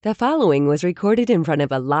The following was recorded in front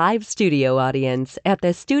of a live studio audience at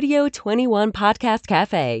the Studio 21 Podcast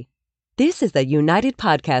Cafe. This is the United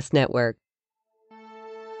Podcast Network.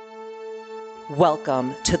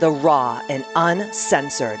 Welcome to the raw and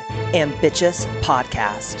uncensored Ambitious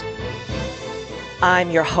Podcast. I'm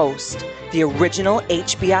your host, the original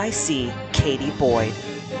HBIC, Katie Boyd.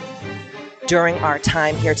 During our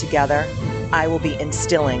time here together, I will be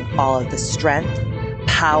instilling all of the strength,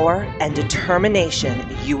 power, and determination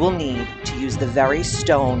you will need to use the very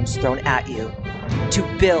stones thrown at you to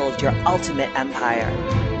build your ultimate empire.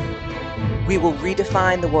 We will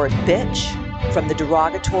redefine the word bitch from the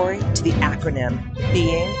derogatory to the acronym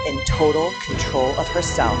being in total control of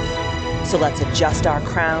herself. So let's adjust our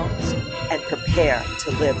crowns and prepare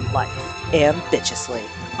to live life ambitiously.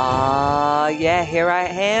 Yeah, here I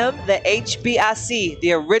am, the HBIC,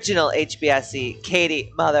 the original HBIC,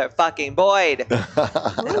 Katie motherfucking Boyd.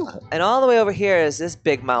 And all the way over here is this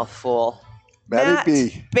big mouth fool.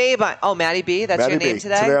 Maddie B. Oh, Maddie B, that's Maddie your name B.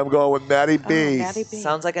 today? Today I'm going with Maddie B. Maddie B.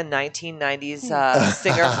 Sounds like a 1990s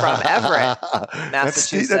singer from Everett,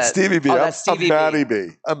 Massachusetts. That's Stevie B. Oh, that's Stevie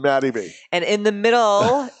B. I'm Maddie B. And in the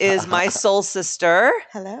middle is my soul sister,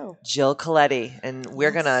 Hello. Jill Coletti, and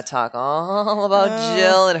we're gonna talk all about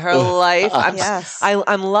Jill and her life.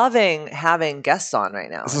 I'm loving having guests on right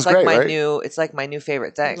now. This It's is like great, my right? it's like my new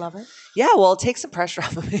favorite thing. Love it. Yeah, well, it takes some pressure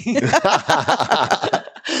off of me.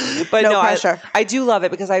 But No no, pressure. I do love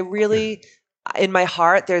it because I really, in my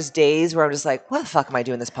heart, there's days where I'm just like, "What the fuck am I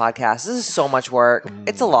doing this podcast? This is so much work.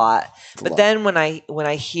 It's a lot." But then when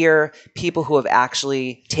I hear people who have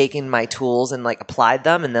actually taken my tools and like applied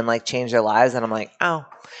them and then like changed their lives, and I'm like, "Oh,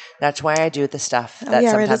 that's why I do the stuff that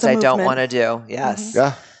yeah, it is sometimes a I don't movement. want to do." Yes.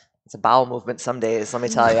 Yeah. It's a bowel movement some days, let me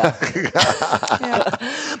tell you. Yeah.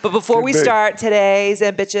 But before we Could be. start today's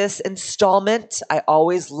ambitious installment, I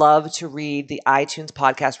always love to read the iTunes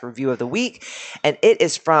podcast review of the week. And it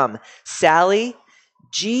is from Sally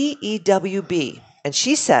GEWB. And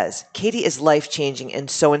she says, Katie is life-changing and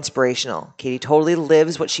so inspirational. Katie totally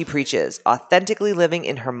lives what she preaches, authentically living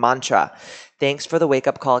in her mantra. Thanks for the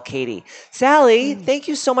wake-up call, Katie. Sally, thank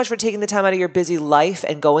you so much for taking the time out of your busy life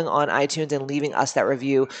and going on iTunes and leaving us that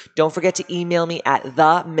review. Don't forget to email me at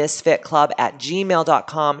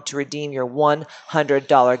themisfitclub@gmail.com to redeem your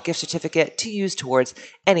 $100 gift certificate to use towards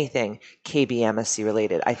anything KBMSC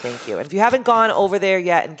related. I thank you. And if you haven't gone over there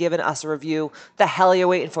yet and given us a review, the hell are you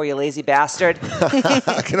waiting for, you lazy bastard?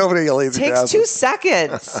 Get over there, you lazy Takes bastard. 2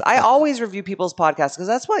 seconds. I always review people's podcasts because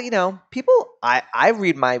that's what, people, I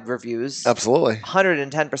read my reviews. Absolutely.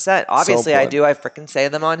 110%. Obviously, I important. do. I freaking say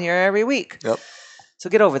them on here every week. Yep. So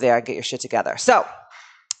get over there and get your shit together. So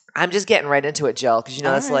I'm just getting right into it, Jill, because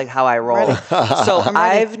that's right. like how I roll. Ready. So I'm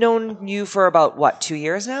ready. I've known you for about, 2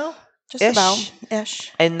 years now? Just Ish. about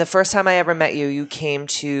ish. And the first time I ever met you, you came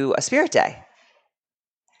to a Spirit Day.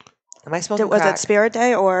 Am I smoking Was crack? it Spirit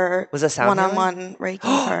Day or Was it sound one-on-one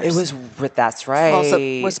Reiki first? It was, that's right. Also,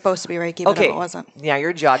 it was supposed to be Reiki, but Okay. it wasn't. Yeah,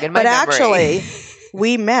 you're jogging my But memory. actually,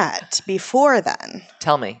 we met before then,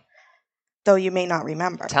 Tell me. though you may not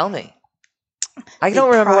remember. Tell me. I don't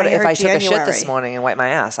remember if prior I took a shit this January. morning and wiped my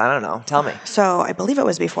ass. I don't know. Tell me. So I believe it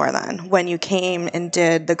was before then when you came and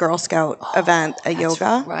did the Girl Scout event, a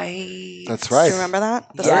yoga. Right. That's Do right. you remember that?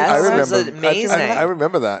 The Yes. I It remember. was amazing. I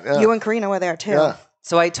remember that. Yeah. You and Karina were there too. Yeah.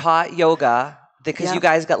 So I taught yoga because Yeah. you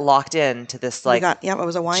guys got locked into this It like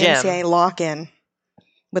was a YMCA lock-in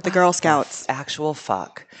with the Girl Scouts. actual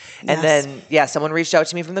fuck. Yes. And then, someone reached out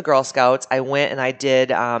to me from the Girl Scouts. I went and I did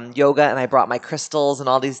yoga and I brought my crystals and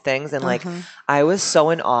all these things. And like, I was so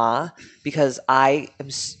in awe because I am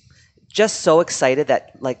just so excited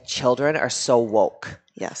that like children are so woke.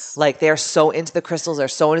 Yes. Like they're so into the crystals, they're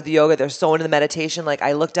so into the yoga, they're so into the meditation. Like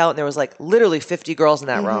I looked out and there was like literally 50 girls in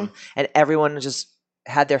that room and everyone just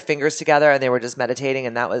had their fingers together and they were just meditating.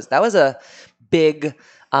 And that was a big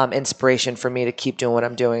inspiration for me to keep doing what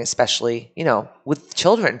I'm doing, especially, with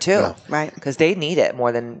children too. Yeah. Right. Because they need it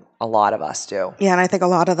more than a lot of us do. Yeah, and I think a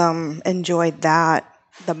lot of them enjoyed that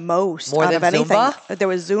the most More out than of anything. Zumba? There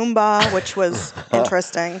was Zumba, which was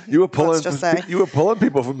interesting. You were pulling. Let's just say. You were pulling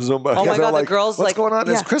people from Zumba. Oh my They're God, the like, girls, What's like- going on?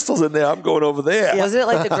 There's Yeah. crystals in there. I'm going over there. Wasn't it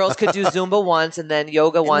like the girls could do Zumba once and then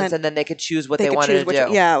yoga once then and then they could choose what They they could wanted choose to which.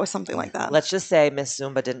 do? Yeah, it was something like that. Let's just say Miss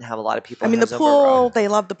Zumba didn't have a lot of people I mean, in her the Zumba pool, room. they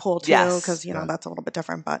loved the pool too, Yes. because that's a little bit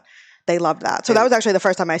different, but they loved that. So that was actually the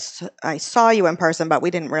first time I saw you in person, but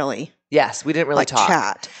we didn't really Yes, we didn't really talk.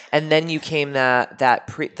 chat. And then you came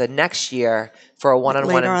the next year for a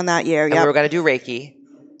one-on-one. Later on that year, and we were going to do Reiki.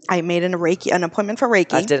 I made an appointment for Reiki.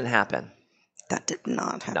 That didn't happen. That did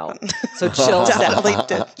not happen. No. So Jill Definitely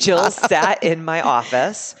did. Jill sat in my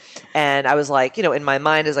office, and I was like, in my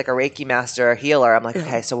mind as like a Reiki master healer, I'm like,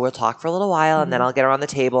 okay, so we'll talk for a little while, and then I'll get her on the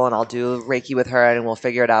table, and I'll do Reiki with her, and we'll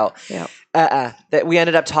figure it out. Yeah. That we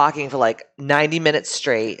ended up talking for like 90 minutes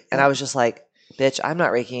straight, and I was just like, bitch, I'm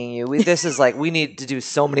not Reikiing you. This is like, we need to do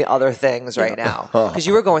so many other things right now. Because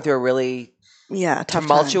you were going through a really tough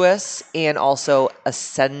tumultuous and also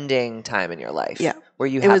ascending time in your life. Yeah. Where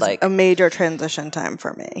you It had was like a major transition time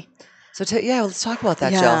for me. So let's talk about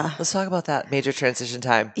that, Yeah. Jill. Let's talk about that major transition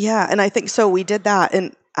time. Yeah. And I think so we did that.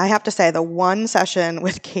 And I have to say the one session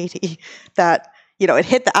with Katie that, it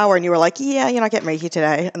hit the hour and you were like, yeah, you're not getting Reiki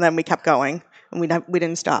today. And then we kept going and we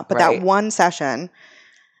didn't stop. But Right. that one session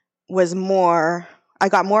was I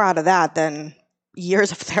got more out of that than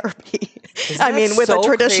years of therapy. I mean, with a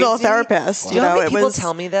traditional therapist, Do you know how many people was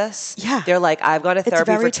tell me this? Yeah. They're like, I've gone to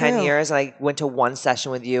therapy for very 10 true. years and I went to one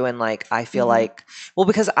session with you and like, I feel like, well,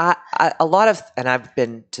 because and I've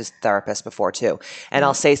been to therapists before too. And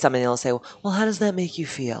I'll say something and they'll say, well, how does that make you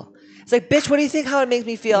feel? It's like, bitch, what do you think how it makes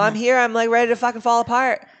me feel? I'm here. I'm like ready to fucking fall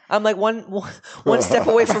apart. I'm like one step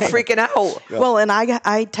away from freaking out. Well, and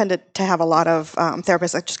I tended to have a lot of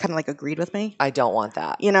therapists that just kind of like agreed with me, I don't want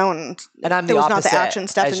that. and I'm the it was not opposite, the action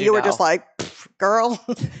stuff, as and you you were know. just like, girl,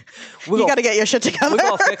 you got to get your shit together. We're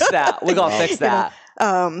going to fix that. We're going to fix that.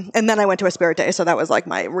 And then I went to a spirit day, so that was like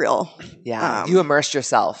my real. Yeah. You immersed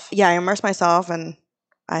yourself. Yeah, I immersed myself, and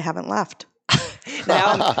I haven't left.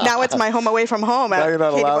 Now, Now it's my home away from home Now at you're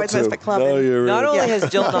not Katie allowed Boyd's to. Misfit Club. No, you're not really- only has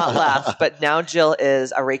Jill not left, but now Jill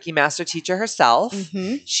is a Reiki master teacher herself.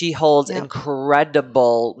 She holds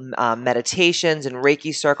incredible meditations and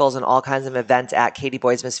Reiki circles and all kinds of events at Katie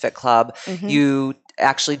Boyd's Misfit Club. You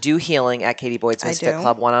actually do healing at Katie Boyd's Misfit do.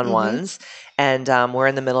 Club one-on-ones. And we're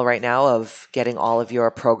in the middle right now of getting all of your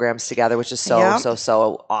programs together, which is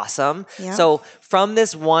so awesome. Yep. So from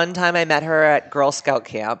this one time I met her at Girl Scout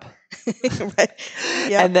camp, Right.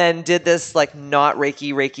 Yeah. and then did this like not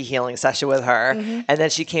Reiki healing session with her. And then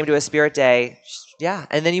she came to a spirit day. Yeah.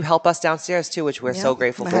 And then you help us downstairs too, which we're so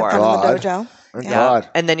grateful I have for. fun in the God. dojo. Thank Yeah. God.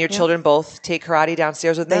 And then your children both take karate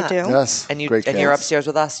downstairs with They Matt. do. Yes. And Great you're kids. upstairs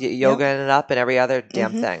with us, yoga and it up and every other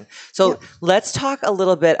damn thing. So let's talk a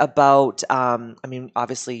little bit about,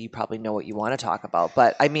 obviously you probably know what you want to talk about,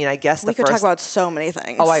 but I mean, I guess We could talk about so many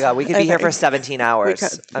things. Oh my God, we could be here for think. 17 hours. We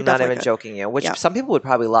could. We I'm not definitely even could. joking you, which Yeah. some people would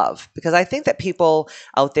probably love because I think that people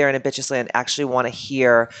out there in Ambitious Land actually want to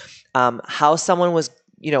hear how someone was,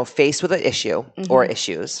 faced with an issue or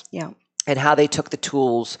issues. Yeah. And how they took the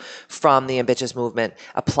tools from the Ambitious movement,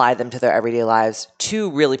 applied them to their everyday lives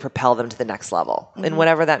to really propel them to the next level. And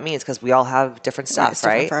whatever that means, because we all have different It's stuff,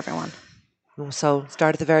 different right? for everyone. So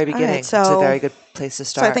start at the very beginning. It's so- a very good place to So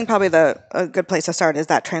start. I think probably a good place to start is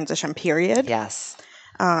that transition period. Yes.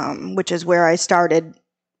 Which is where I started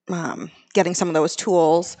getting some of those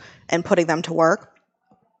tools and putting them to work.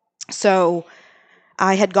 So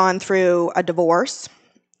I had gone through a divorce,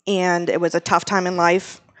 and it was a tough time in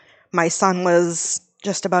life. My son was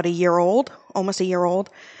just about almost a year old,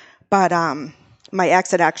 but my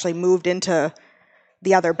ex had actually moved into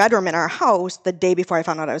the other bedroom in our house the day before I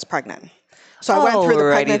found out I was pregnant. So I went through the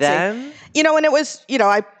Alrighty pregnancy. then. And it was,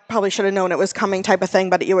 I probably should have known it was coming type of thing,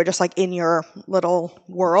 but you were just like in your little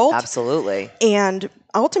world. Absolutely. And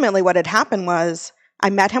ultimately what had happened was I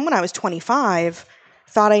met him when I was 25,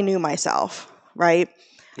 thought I knew myself, right?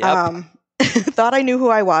 Yep. Thought I knew who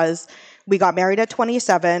I was. We got married at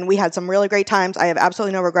 27. We had some really great times. I have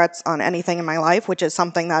absolutely no regrets on anything in my life, which is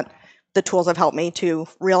something that the tools have helped me to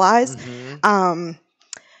realize.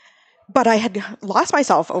 But I had lost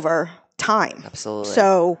myself over time. Absolutely.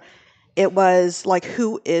 So it was like,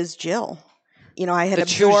 who is Jill? I had The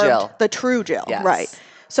true absorbed Jill. the true Jill, Yes. right?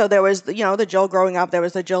 So there was, the Jill growing up. There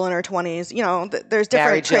was the Jill in her 20s. There's different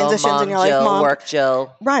Married Jill, transitions mom in your life. Jill, Mom, work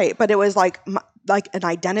Jill. right? But it was like an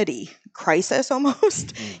identity crisis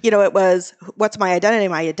almost. It was, what's my identity?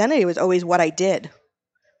 My identity was always what I did,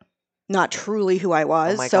 not truly who I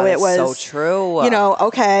was. Oh my so God, it that's was so true.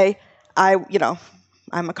 Okay,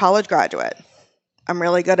 I'm a college graduate. I'm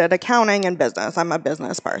really good at accounting and business. I'm a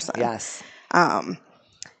business person. Yes.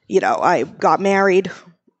 I got married.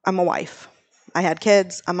 I'm a wife. I had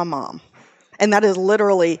kids. I'm a mom. And that is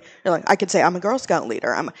literally, I could say I'm a Girl Scout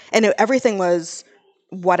leader. Everything was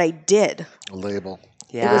what I did. A label.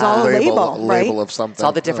 Yeah. It was all a label, right? Label of something. It's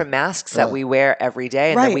all the different masks that we wear every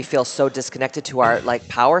day, and then Right. we feel so disconnected to our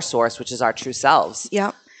power source, which is our true selves.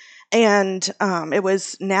 Yeah. And it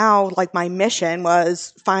was now like my mission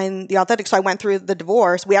was find the authentic. So I went through the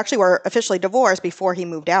divorce. We actually were officially divorced before he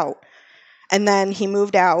moved out. And then he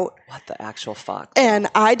moved out. What the actual fuck? And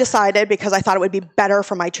I decided, because I thought it would be better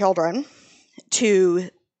for my children,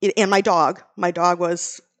 and my dog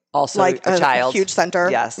was Also like a child. huge center.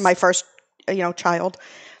 Yes. My first, child.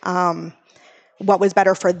 What was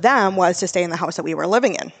better for them was to stay in the house that we were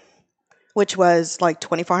living in, which was like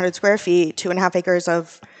 2,400 square feet, 2.5 acres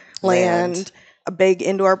of land, a big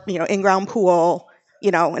indoor, in-ground pool,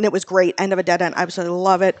 and it was great. End of a dead end. I absolutely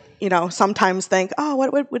love it. Sometimes think, oh,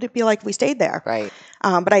 what would it be like if we stayed there? Right.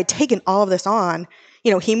 But I had taken all of this on.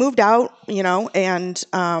 He moved out, and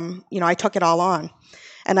I took it all on.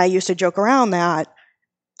 And I used to joke around that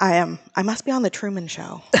I must be on the Truman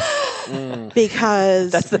Show.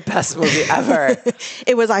 Because that's the best movie ever.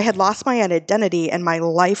 I had lost my identity and my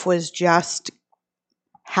life was just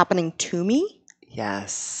happening to me.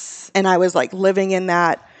 Yes. And I was like living in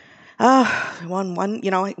that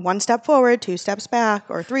one step forward, 2 steps back,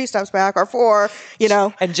 or 3 steps back, or 4,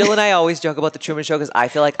 And Jill and I always joke about the Truman Show because I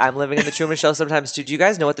feel like I'm living in the Truman Show sometimes too. Do you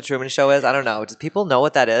guys know what the Truman Show is? I don't know. Do people know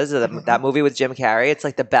what that is? That movie with Jim Carrey? It's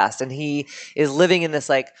like the best. And he is living in this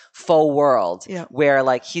like faux world where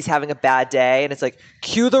like he's having a bad day and it's like,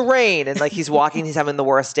 cue the rain. And like he's having the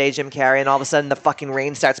worst day, Jim Carrey. And all of a sudden the fucking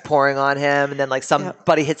rain starts pouring on him. And then like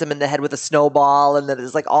somebody hits him in the head with a snowball. And then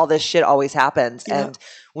it's like all this shit always happens. And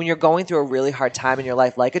when you're going through a really hard time in your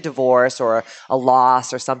life, like a divorce or a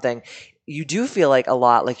loss or something, you do feel like a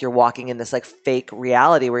lot like you're walking in this like fake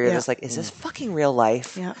reality where you're just like, is this fucking real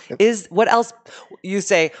life? Yeah. What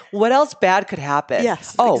else bad could happen?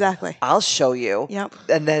 Yes, oh, exactly. I'll show you. Yep.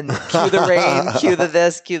 And then cue the rain, cue the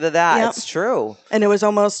this, cue the that. Yep. It's true. And it was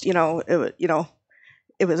almost,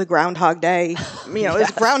 it was a Groundhog Day. It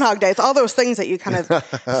was Groundhog Day. It's all those things that you kind of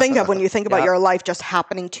think of when you think about your life just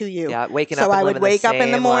happening to you. Yeah, waking up. So and I would wake up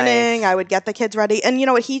in the morning. life. I would get the kids ready, and you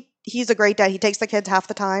know what? He's a great dad. He takes the kids half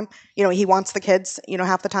the time. He wants the kids,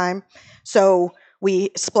 half the time. So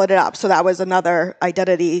we split it up. So that was another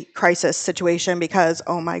identity crisis situation because,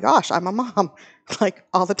 oh my gosh, I'm a mom like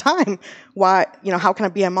all the time. Why? How can I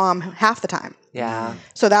be a mom half the time? Yeah.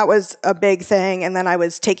 So that was a big thing. And then I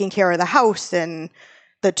was taking care of the house and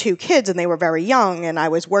the 2 kids, and they were very young, and I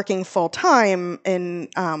was working full time in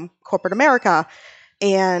corporate America,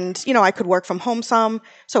 and I could work from home some,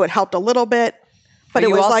 so it helped a little bit. But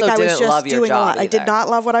it was like I was just doing a lot. I did not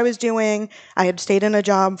love what I was doing. I had stayed in a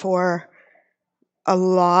job for a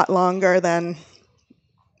lot longer than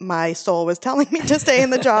my soul was telling me to stay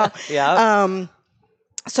in the job. Yeah.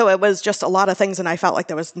 So it was just a lot of things, and I felt like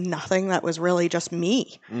there was nothing that was really just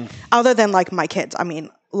me, other than like my kids. I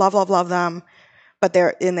mean, love them. But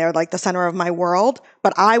they're like the center of my world,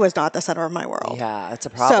 but I was not the center of my world. Yeah, that's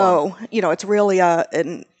a problem. So, it's really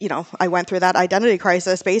I went through that identity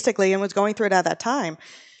crisis basically and was going through it at that time.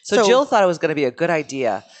 So Jill thought it was going to be a good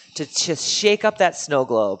idea to just shake up that snow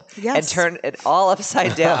globe and turn it all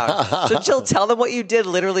upside down. So Jill, tell them what you did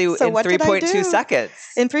literally in 3.2 seconds.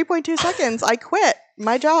 In 3.2 seconds, I quit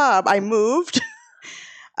my job. I moved.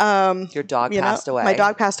 Your dog passed away. My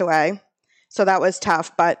dog passed away. So that was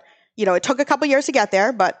tough, but it took a couple years to get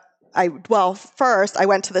there, but first I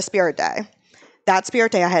went to the Spirit Day. That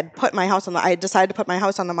Spirit Day, I had decided to put my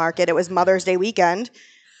house on the market. It was Mother's Day weekend.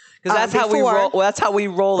 Because that's how we roll. Well, that's how we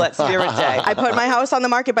roll at Spirit Day. I put my house on the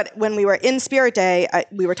market, but when we were in Spirit Day,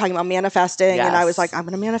 we were talking about manifesting, and I was like, I'm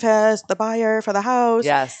going to manifest the buyer for the house.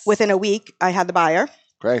 Yes. Within a week, I had the buyer.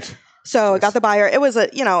 Great. So I got the buyer. It was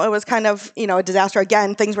it was kind of, a disaster.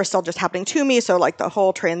 Again, things were still just happening to me. So like the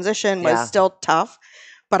whole transition was still tough.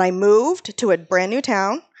 But I moved to a brand new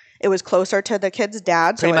town. It was closer to the kid's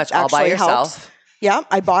dad. Pretty much all by yourself. Helped. Yeah.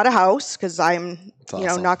 I bought a house because I'm,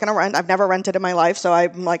 not going to rent. I've never rented in my life. So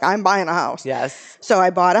I'm like, I'm buying a house. Yes. So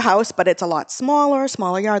I bought a house, but it's a lot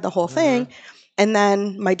smaller yard, the whole thing. And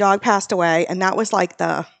then my dog passed away. And that was like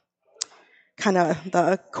the kind of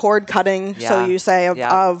the cord cutting, so you say,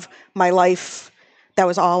 of my life. That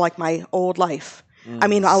was all like my old life. I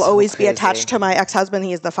mean, I'll always be attached to my ex-husband.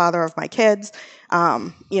 He is the father of my kids.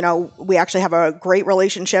 We actually have a great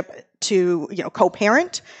relationship to,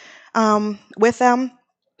 co-parent with them.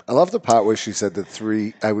 I love the part where she said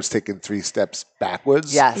I was taking 3 steps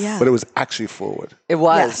backwards. Yes. Yeah. But it was actually forward. It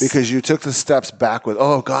was. Yes. Because you took the steps backward.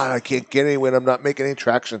 Oh, God, I can't get anywhere. I'm not making any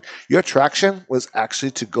traction. Your traction was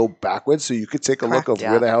actually to go backwards so you could take a look of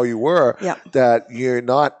where the hell you were, that you're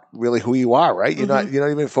not really who you are, right? You're not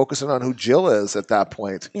even focusing on who Jill is at that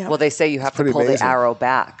point. Yeah. Well, they say you have to pull the arrow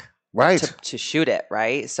back. Right. To shoot it,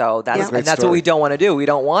 right? So that's what we don't want to do. We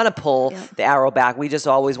don't want to pull the arrow back. We just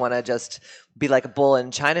always want to just be like a bull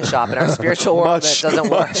in China shop in our spiritual world. That doesn't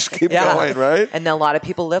work. Keep going, right? And then a lot of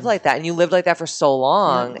people live like that, and you lived like that for so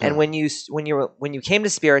long. And when you came to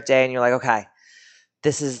Spirit Day, and you're like, okay,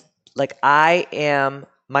 this is like I am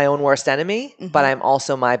my own worst enemy, but I'm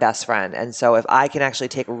also my best friend. And so if I can actually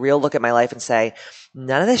take a real look at my life and say,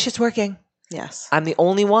 none of this shit's working. Yes. I'm the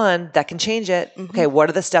only one that can change it. Okay, what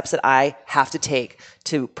are the steps that I have to take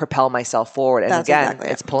to propel myself forward? And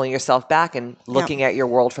it's pulling yourself back and looking at your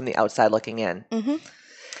world from the outside looking in.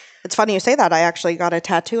 It's funny you say that. I actually got a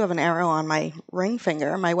tattoo of an arrow on my ring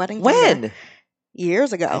finger, my wedding finger. When?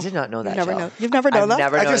 Years ago. I did not know that. You've never known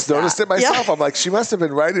that? I just noticed it myself. I'm like, she must have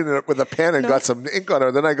been writing it with a pen and got some ink on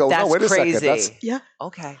her. Then I go, that's no, wait a crazy. second. That's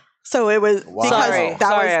okay. So it was because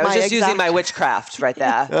I was just using my witchcraft right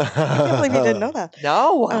there. I can't believe you didn't know that.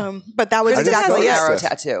 No. But that was exactly an arrow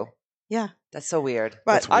tattoo. Yeah. That's so weird.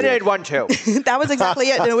 But I did one too. That was exactly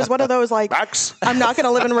it. And it was one of those like, I'm not going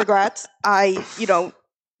to live in regrets. It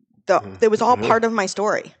was all part of my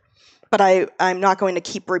story. But I'm not going to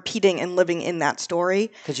keep repeating and living in that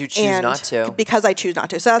story. Because you choose not to. Because I choose not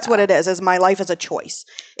to. So that's what it is my life is a choice.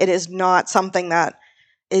 It is not something that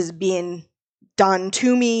is being done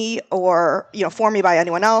to me or, for me by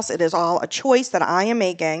anyone else. It is all a choice that I am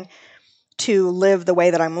making to live the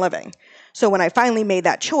way that I'm living. So when I finally made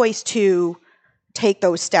that choice to take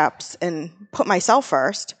those steps and put myself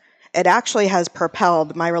first, it actually has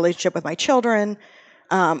propelled my relationship with my children,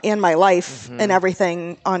 and my life and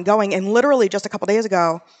everything ongoing. And literally just a couple days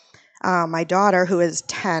ago, my daughter, who is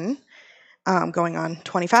 10, going on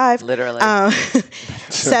 25,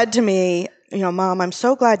 said to me, Mom, I'm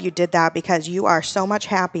so glad you did that because you are so much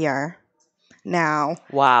happier now.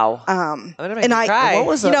 Wow. And I, what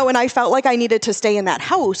was and I felt like I needed to stay in that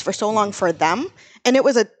house for so long for them. And it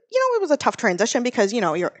was it was a tough transition because,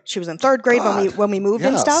 she was in third grade when we moved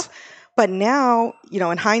and stuff. But now,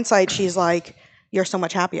 in hindsight, she's like, you're so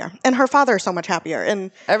much happier. And her father is so much happier.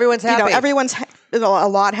 And everyone's happy. Everyone's a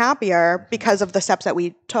lot happier because of the steps that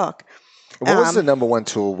we took. What was the number one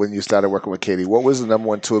tool when you started working with Katie? What was the number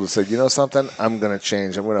one tool that said, you know something, I'm going to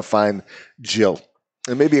change. I'm going to find Jill.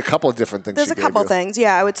 And maybe a couple of different things. There's a couple things.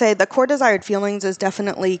 Yeah, I would say the core desired feelings is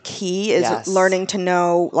definitely key, is learning to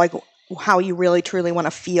know like how you really truly want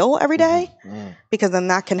to feel every day, because then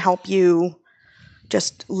that can help you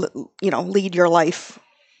just, lead your life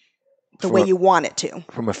the way you want it to.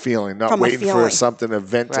 From a feeling, not waiting for an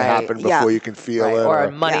event to happen before you can feel it.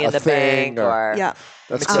 Or money in the bank or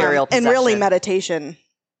material possession. And really meditation.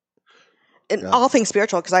 And all things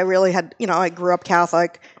spiritual, because I really had, I grew up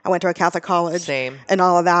Catholic. I went to a Catholic college. Same. And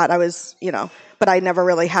all of that. I was, but I never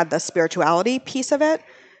really had the spirituality piece of it.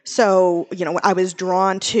 So, I was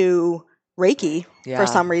drawn to Reiki for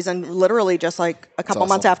some reason, literally just like a couple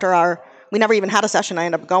months after we never even had a session. I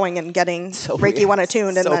ended up going and getting Reiki 1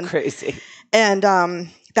 attuned. And then crazy. And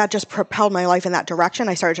that just propelled my life in that direction.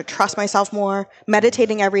 I started to trust myself more,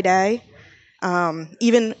 meditating every day.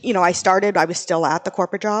 Even, I was still at the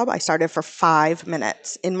corporate job. I started for 5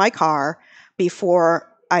 minutes in my car before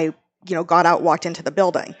I, got out, walked into the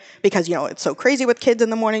building because, it's so crazy with kids in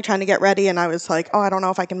the morning trying to get ready. And I was like, I don't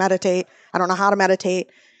know if I can meditate. I don't know how to meditate.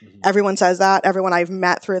 Everyone says that. Everyone I've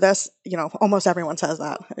met through this, almost everyone says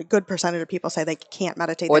that. A good percentage of people say they can't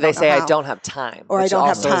meditate. Or they say, I don't have time. Or I don't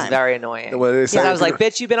have time. Is very annoying. Well, I was like,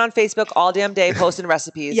 bitch, you've been on Facebook all damn day posting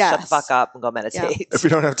recipes. Shut the fuck up and go meditate. Yeah. If you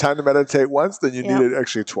don't have time to meditate once, then you need it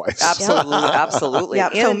actually twice. Absolutely. Yeah.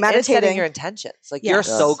 So meditating, and setting your intentions. Like you're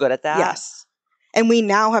so good at that. Yes. And we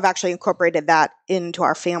now have actually incorporated that into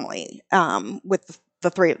our family with the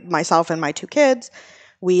three, myself and my 2 kids.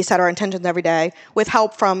 We set our intentions every day with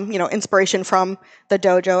help from, inspiration from the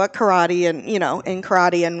dojo at karate and, in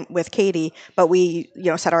karate and with Katie. But we,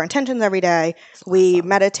 set our intentions every day. We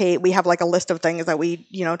meditate. We have like a list of things that we,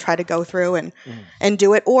 try to go through and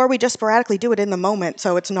do it. Or we just sporadically do it in the moment.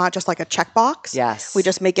 So it's not just like a checkbox. Yes. We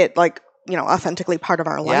just make it like, authentically part of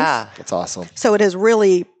our life. Yeah. That's awesome. So it is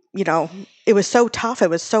really, it was so tough.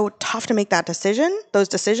 It was so tough to make those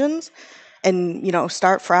decisions. And,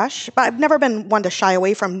 start fresh. But I've never been one to shy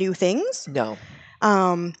away from new things. No.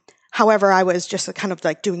 However, I was just kind of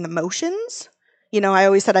like doing the motions. I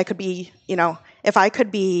always said I could be, if I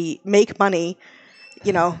could make money,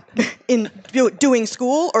 in doing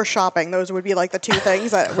school or shopping, those would be like the 2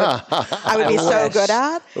 things that I would be so good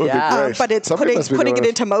at. But it's putting it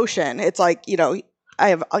into motion. It's like, I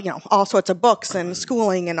have, all sorts of books and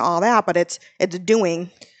schooling and all that, but it's doing.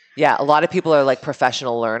 Yeah, a lot of people are like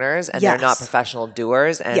professional learners and they're not professional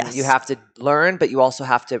doers. And you have to learn, but you also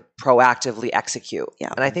have to proactively execute.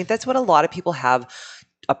 Yeah. And I think that's what a lot of people have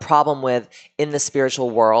a problem with in the spiritual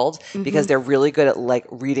world because they're really good at like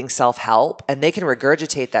reading self-help and they can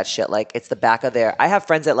regurgitate that shit like it's the back of I have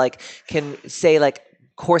friends that like can say like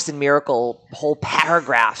Course in Miracle whole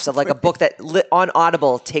paragraphs of like a book that on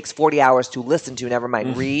Audible takes 40 hours to listen to, never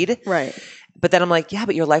mind read. Right. But then I'm like, yeah,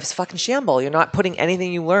 but your life's fucking shamble. You're not putting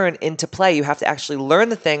anything you learn into play. You have to actually learn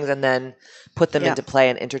the things and then put them into play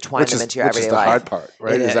and intertwine them into your everyday life. Which is the hard part,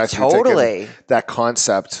 right? Is actually taking that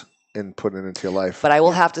concept and putting it into your life. But I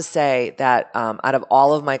will have to say that out of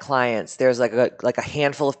all of my clients, there's like a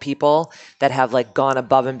handful of people that have like gone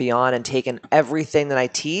above and beyond and taken everything that I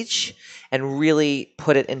teach and really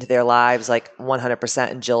put it into their lives like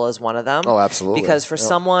 100%. And Jill is one of them. Oh, absolutely. Because for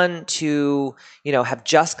someone to, have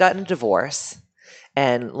just gotten a divorce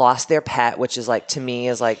and lost their pet, which is like, to me,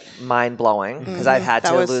 is like mind blowing because I've had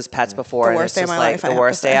to lose pets before. And it's just like the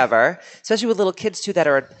worst day ever, especially with little kids too, that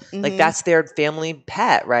are like, that's their family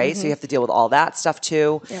pet, right? So you have to deal with all that stuff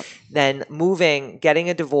too. Yep. Then moving, getting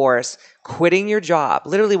a divorce, quitting your job,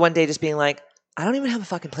 literally one day just being like, I don't even have a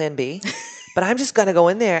fucking plan B, but I'm just going to go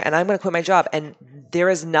in there and I'm going to quit my job. And there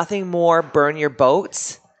is nothing more burn your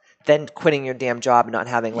boats than quitting your damn job and not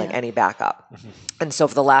having like any backup. And so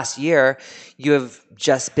for the last year, you have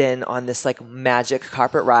just been on this like magic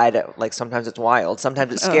carpet ride. Like sometimes it's wild,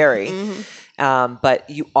 sometimes it's scary. But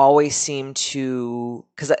you always seem to,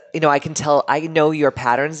 because I can tell, I know your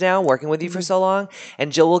patterns now working with you for so long.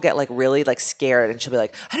 And Jill will get like really like scared and she'll be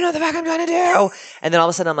like, I don't know what the fuck I'm trying to do. And then all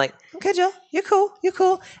of a sudden I'm like, okay, Jill, you're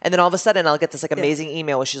cool. And then all of a sudden I'll get this like amazing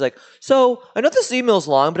email where she's like, so I know this email's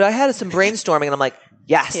long, but I had some brainstorming. And I'm like,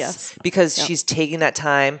 yes. Because she's taking that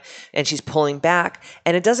time and she's pulling back.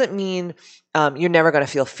 And it doesn't mean you're never going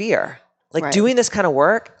to feel fear. Like doing this kind of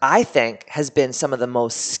work, I think, has been some of the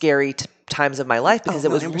most scary times of my life because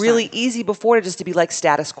it was really easy before to just to be like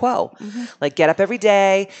status quo. Like get up every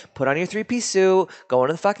day, put on your 3-piece suit, go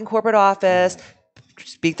into the fucking corporate office,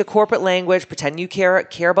 speak the corporate language, pretend you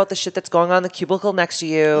care about the shit that's going on in the cubicle next to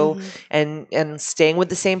you, and staying with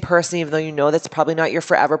the same person even though you know that's probably not your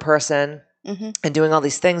forever person, and doing all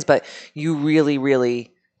these things. But you really,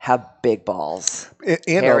 really have big balls.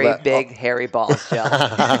 Hairy balls, Jill.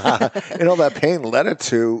 And all that pain led her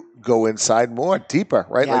to go inside more, deeper,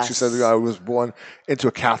 right? Yes. Like she said, I was born into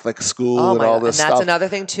a Catholic school and all this stuff. And that's another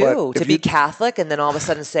thing too, to be Catholic and then all of a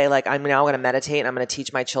sudden say like, I'm now going to meditate and I'm going to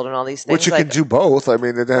teach my children all these things. Which you can do both. I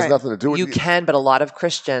mean, it has nothing to do with you. You can, but a lot of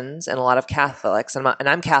Christians and a lot of Catholics, and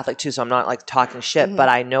I'm Catholic too, so I'm not like talking shit, but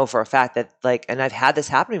I know for a fact that like, and I've had this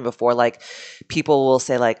happening before, like people will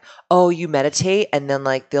say like, oh, you meditate, and then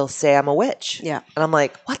like they'll say I'm a witch. Yeah. And I'm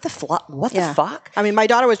like, what the fuck? I mean, my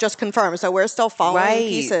daughter was just confirmed, so we're still following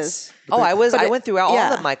pieces. I went through all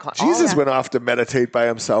of my... Jesus went off to meditate by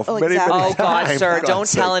himself many times. Oh, God, sir, don't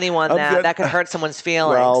tell anyone that. That could hurt someone's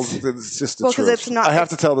feelings. Well, it's just the truth. It's not, I have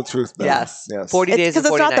to tell the truth now. Yes. 40 days because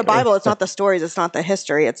it's not the Bible, it's not the stories, it's not the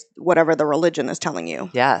history, it's whatever the religion is telling you.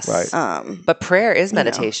 Yes. Right. But prayer is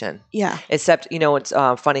meditation. Yeah. Except, it's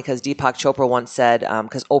funny because Deepak Chopra once said,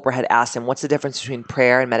 because Oprah had asked him, what's the difference between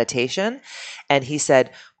prayer and meditation? And he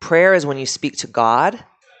said, prayer is when you speak to God,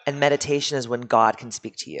 and meditation is when God can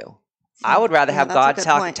speak to you. I would rather have God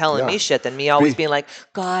telling me shit than me always being like,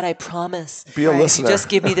 God, I promise. Be a listener. Just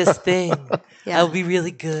give me this thing. I'll be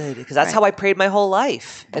really good. Because that's how I prayed my whole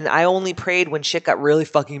life. And I only prayed when shit got really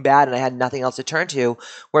fucking bad and I had nothing else to turn to,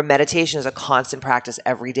 where meditation is a constant practice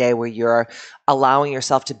every day where you're allowing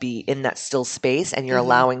yourself to be in that still space and you're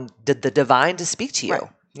allowing the divine to speak to you,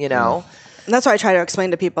 you know? And that's what I try to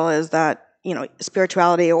explain to people is that,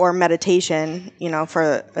 spirituality or meditation,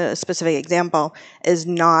 for a specific example, is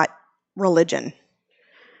not religion.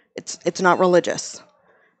 It's not religious.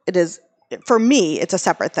 It is, for me, it's a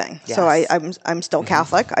separate thing. Yes. So I'm still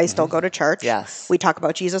Catholic. I still go to church. Yes. We talk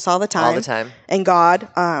about Jesus all the time. All the time. And God,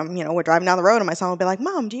 we're driving down the road and my son will be like,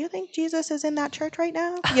 Mom, do you think Jesus is in that church right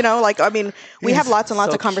now? We have lots and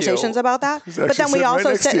lots of conversations about that. But then we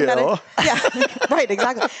also sit and meditate. Yeah, right,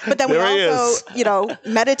 exactly. But then we also,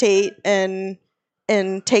 meditate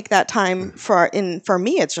and take that time for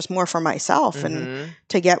me, it's just more for myself and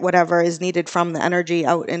to get whatever is needed from the energy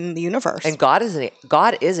out in the universe. And God is an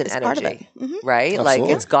energy, right? Absolutely. Like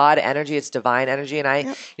it's God energy, it's divine energy.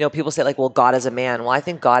 And people say like, well, God is a man. Well, I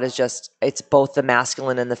think God is it's both the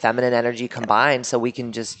masculine and the feminine energy combined. So we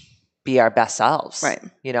can just be our best selves, right?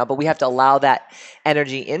 But we have to allow that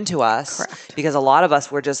energy into us. Correct. Because a lot of us,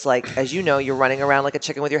 we're just like, as you know, you're running around like a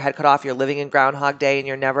chicken with your head cut off. You're living in Groundhog Day and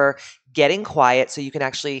you're never getting quiet so you can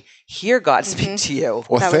actually hear God speak to you.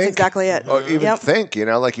 Well, that was exactly it. Or even think,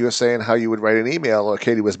 like you were saying how you would write an email, or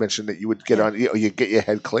Katie was mentioning that you would get on, you get your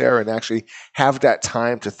head clear and actually have that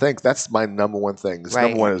time to think. That's my number one thing.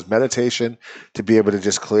 Number one is meditation, to be able to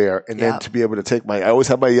just clear, and then to be able to take I always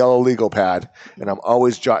have my yellow legal pad and I'm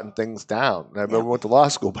always jotting things down. And I remember I went to law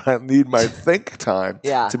school, but I need my think time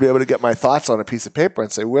to be able to get my thoughts on a piece of paper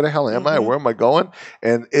and say, where the hell am I? Where am I going?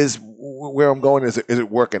 And is where I'm going? Is it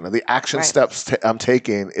working? The action steps I'm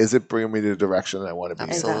taking, is it bringing me to the direction that I want to be?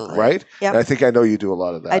 Absolutely. Right? Yep. And I think I know you do a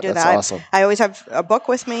lot of that. I do That's that. awesome. I always have a book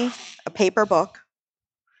with me, a paper book.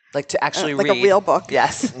 Like to actually like read. a real book.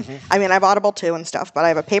 Yes. I mean, I have Audible too and stuff, but I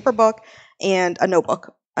have a paper book and a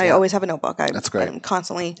notebook. I always have a notebook. That's great. I'm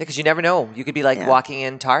constantly. Because you never know. You could be like walking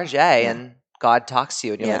in Target and God talks to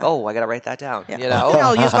you and you're like, oh, I got to write that down. You know?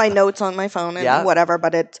 I'll use my notes on my phone and whatever,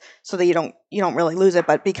 but it's so that you don't really lose it.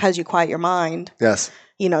 But because you quiet your mind,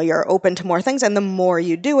 you're open to more things. And the more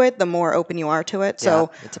you do it, the more open you are to it.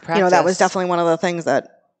 So, it's a practice. That was definitely one of the things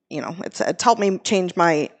that, it's helped me change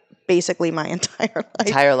basically my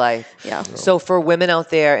entire life. Yeah. So for women out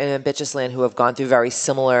there in Ambitious Land who have gone through very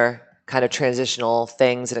similar kind of transitional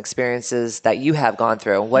things and experiences that you have gone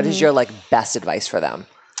through, what is your best advice for them?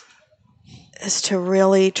 Is to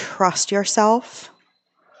really trust yourself.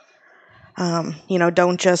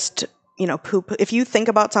 Don't just, poop. If you think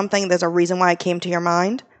about something, there's a reason why it came to your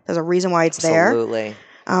mind. There's a reason why it's there. Absolutely.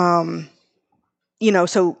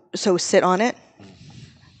 So sit on it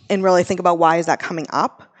and really think about why is that coming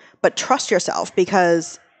up. But trust yourself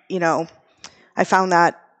because, I found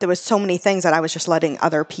that there was so many things that I was just letting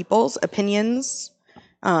other people's opinions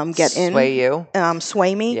get in. Sway you?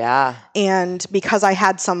 Sway me. Yeah. And because I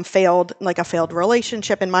had a failed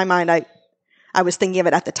relationship in my mind, I was thinking of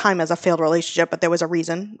it at the time as a failed relationship, but there was a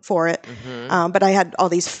reason for it. Mm-hmm. But I had all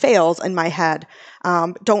these fails in my head.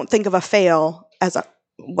 Don't think of a fail as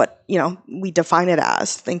what we define it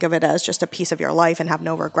as. Think of it as just a piece of your life and have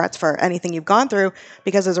no regrets for anything you've gone through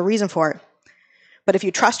because there's a reason for it. But if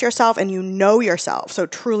you trust yourself and you know yourself, so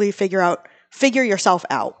truly figure yourself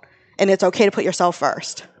out. And it's okay to put yourself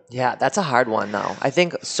first. Yeah, that's a hard one, though. I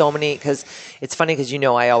think because it's funny because,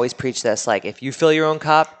 I always preach this, if you fill your own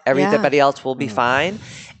cup, everybody else will be fine.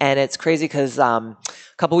 And it's crazy because a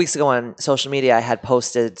couple weeks ago on social media, I had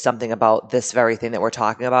posted something about this very thing that we're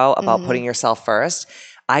talking about putting yourself first.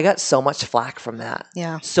 I got so much flack from that.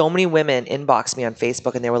 Yeah. So many women inboxed me on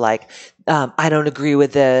Facebook and they were like, I don't agree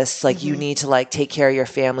with this. You need to take care of your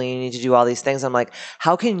family. You need to do all these things. I'm like,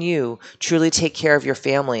 how can you truly take care of your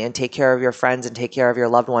family and take care of your friends and take care of your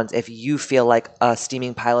loved ones if you feel like a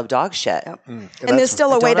steaming pile of dog shit? Yep. And there's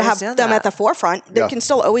still a way to have them at the forefront. They can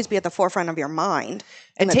still always be at the forefront of your mind.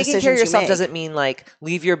 And taking care of yourself doesn't mean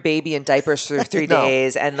leave your baby in diapers for 3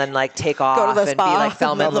 days and then take off and be like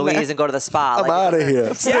Thelma and Louise and go to the spa. I'm out of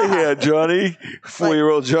here. Stay here, Johnny.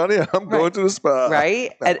 4-year-old Johnny. I'm going to the spa.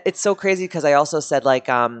 Right? And it's so crazy because I also said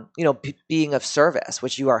being of service,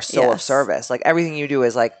 which you are so of service. Everything you do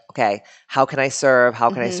is okay, how can I serve?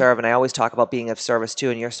 How can I serve? And I always talk about being of service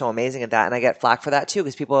too. And you're so amazing at that. And I get flack for that too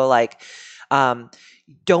because people are like,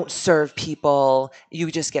 don't serve people.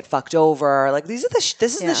 You just get fucked over. This is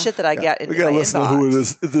the shit that I get in my inbox. We gotta listen to who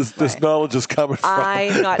this knowledge is coming from.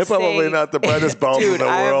 I'm not probably not the brightest bulb in the world.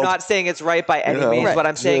 I'm not saying it's right by any means. Right. What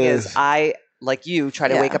I'm saying is I, like you, try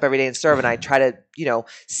to wake up every day and serve, and I try to,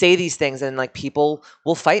 say these things, and people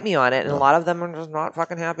will fight me on it, and a lot of them are just not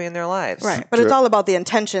fucking happy in their lives. Right. But it's all about the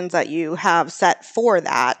intentions that you have set for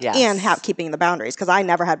that and keeping the boundaries, because I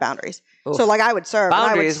never had boundaries. Oof. So I would serve.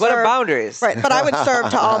 Boundaries? What are boundaries? Right. But I would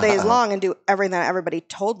serve to all days long and do everything that everybody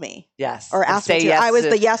told me. Yes. Or asked me to. Yes I was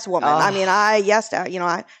the yes woman. I mean, I sure,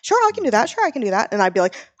 I can do that. Sure, I can do that. And I'd be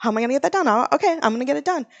like, how am I going to get that done? Okay, I'm going to get it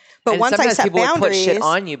done. But once I set people boundaries. Would put shit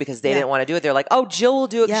on you because they didn't want to do it. They're like, oh, Jill will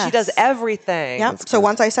do it because she does everything. Yep. So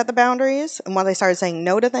once I set the boundaries and once I started saying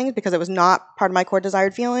no to things because it was not part of my core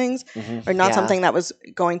desired feelings or not something that was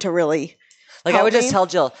going to really I would just tell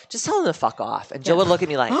Jill, just tell them to fuck off. And Jill would look at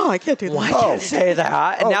me like, oh, I can't do that. Why can't you say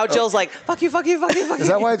that? And now Jill's like, fuck you, fuck you, fuck you, fuck you. Is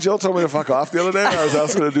that why Jill told me to fuck off the other day? I was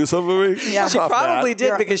asking her to do something with me? Yeah, she probably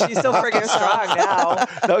did because she's so freaking strong now.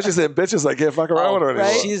 Now she's saying bitches, I can't fuck around with her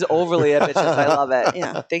anymore. Right? She's overly a bitches. I love it.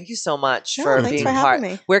 Yeah. Thank you so much for being part.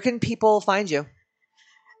 Me. Where can people find you?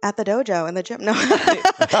 At the dojo in the gym. No.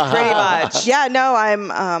 Pretty much. Yeah, no,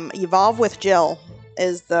 I'm Evolve with Jill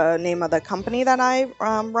is the name of the company that I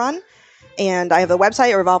run. And I have the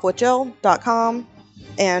website, evolvewithjill.com,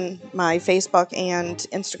 and my Facebook and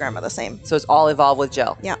Instagram are the same. So it's all Evolve with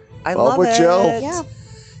Jill. Yeah. I love it. Jill. Yeah.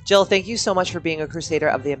 Jill, thank you so much for being a crusader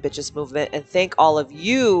of the Ambitious Movement. And thank all of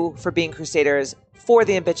you for being crusaders for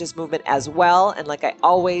the Ambitious Movement as well. And like I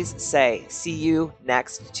always say, see you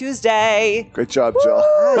next Tuesday. Great job,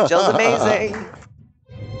 Jill. Jill's amazing.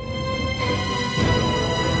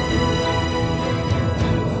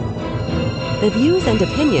 The views and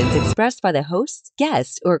opinions expressed by the hosts,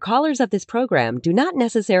 guests, or callers of this program do not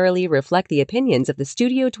necessarily reflect the opinions of the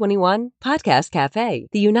Studio 21 Podcast Cafe,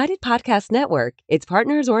 the United Podcast Network, its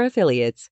partners, or affiliates.